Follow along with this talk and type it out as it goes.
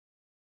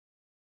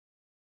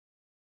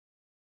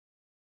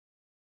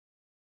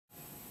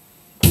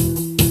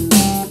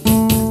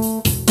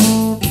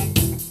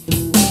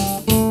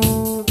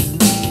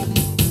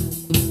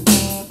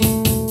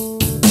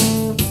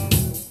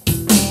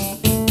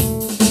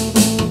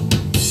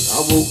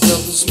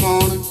this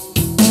morning,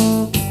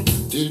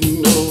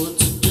 didn't know what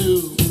to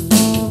do.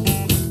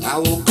 I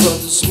woke up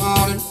this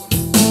morning,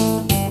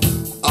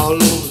 all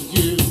over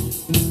you.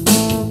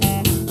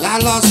 I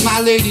lost my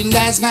lady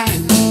last night,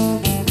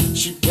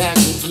 she packed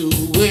and flew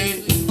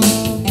away.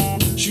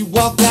 She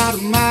walked out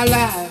of my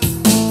life,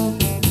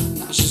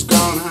 now she's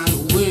gone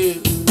either way.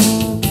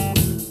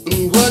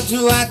 And what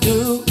do I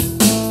do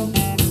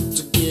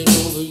to get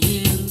over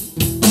you?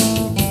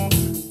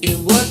 Yeah,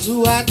 what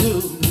do I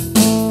do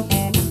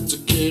to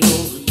get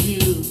over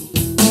you?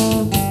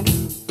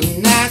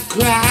 And I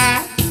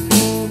cry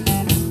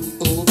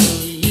over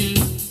you,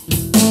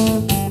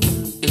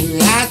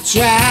 and I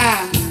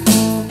try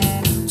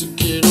to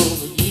get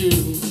over you.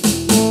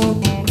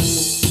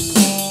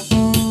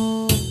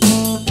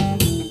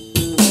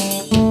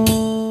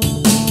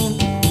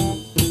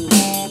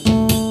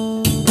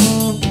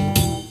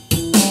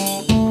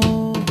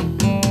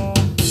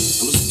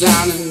 I was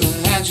down in the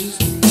hatches,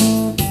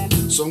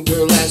 some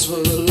girl asked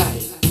for the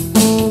light,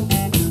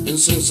 and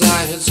since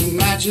I had some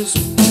matches,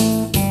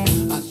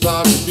 I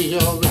thought it'd be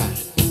alright.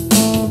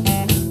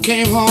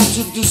 Came home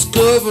to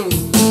discover,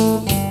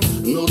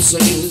 no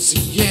saying it's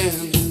the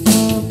end.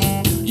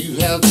 You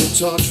held your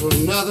torch for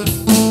another,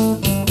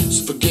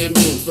 so forgive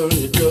me and burn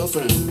your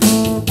girlfriend.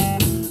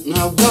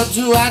 Now what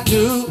do I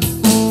do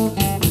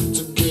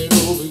to get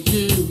over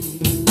you?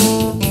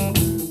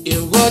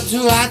 Yeah, what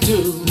do I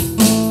do